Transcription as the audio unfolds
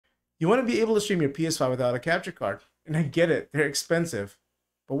You want to be able to stream your PS5 without a capture card. And I get it, they're expensive.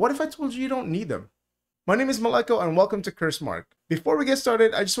 But what if I told you you don't need them? My name is Maleko and welcome to CurseMark. Before we get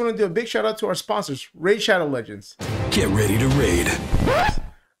started, I just want to do a big shout out to our sponsors, Raid Shadow Legends. Get ready to raid.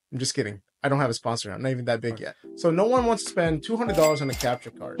 I'm just kidding. I don't have a sponsor. I'm not even that big yet. So no one wants to spend $200 on a capture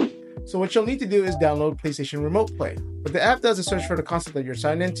card. So what you'll need to do is download PlayStation Remote Play. What the app does is search for the console that you're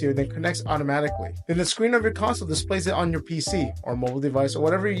signed into, then connects automatically. Then the screen of your console displays it on your PC or mobile device or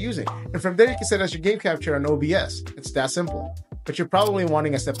whatever you're using. And from there you can set as your game capture on OBS. It's that simple. But you're probably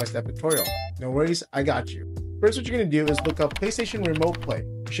wanting a step-by-step tutorial. No worries, I got you. First, what you're going to do is look up PlayStation Remote Play.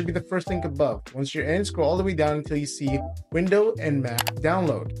 It should be the first link above. Once you're in, scroll all the way down until you see Window and Mac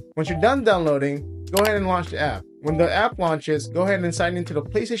Download. Once you're done downloading, go ahead and launch the app. When the app launches, go ahead and sign into the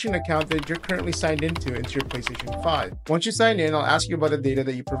PlayStation account that you're currently signed into your PlayStation 5. Once you sign in, I'll ask you about the data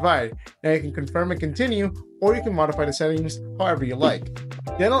that you provide. Now you can confirm and continue, or you can modify the settings however you like.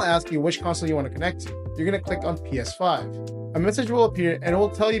 Then I'll ask you which console you want to connect to. You're going to click on PS5. A message will appear and it will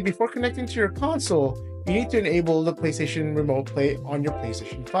tell you before connecting to your console, you need to enable the PlayStation Remote Play on your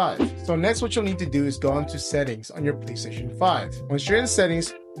PlayStation 5. So next what you'll need to do is go into Settings on your PlayStation 5. Once you're in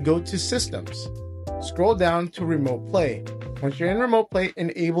Settings, go to Systems. Scroll down to Remote Play. Once you're in Remote Play,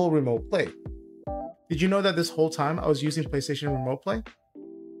 enable Remote Play. Did you know that this whole time I was using PlayStation Remote Play?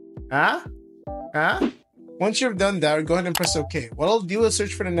 Once you've done that, go ahead and press OK. What I'll do is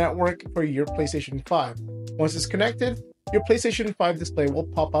search for the network for your PlayStation 5. Once it's connected, your PlayStation 5 display will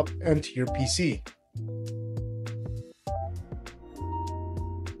pop up onto your PC.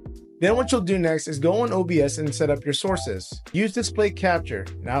 Then what you'll do next is go on OBS and set up your sources. Use display capture,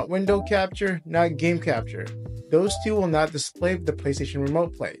 not window capture, not game capture. Those two will not display the PlayStation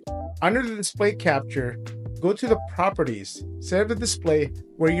Remote Play. Under the display capture, go to the properties, set up the display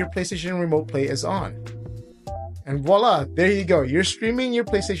where your PlayStation Remote Play is on. And voila, there you go. You're streaming your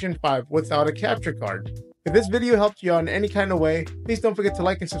PlayStation 5 without a capture card. If this video helped you out in any kind of way, please don't forget to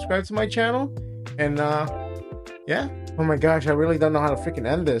like and subscribe to my channel. And yeah. Oh my gosh, I really don't know how to freaking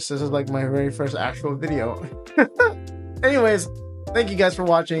end this. This is like my very first actual video. Anyways, thank you guys for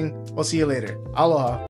watching. We'll see you later. Aloha.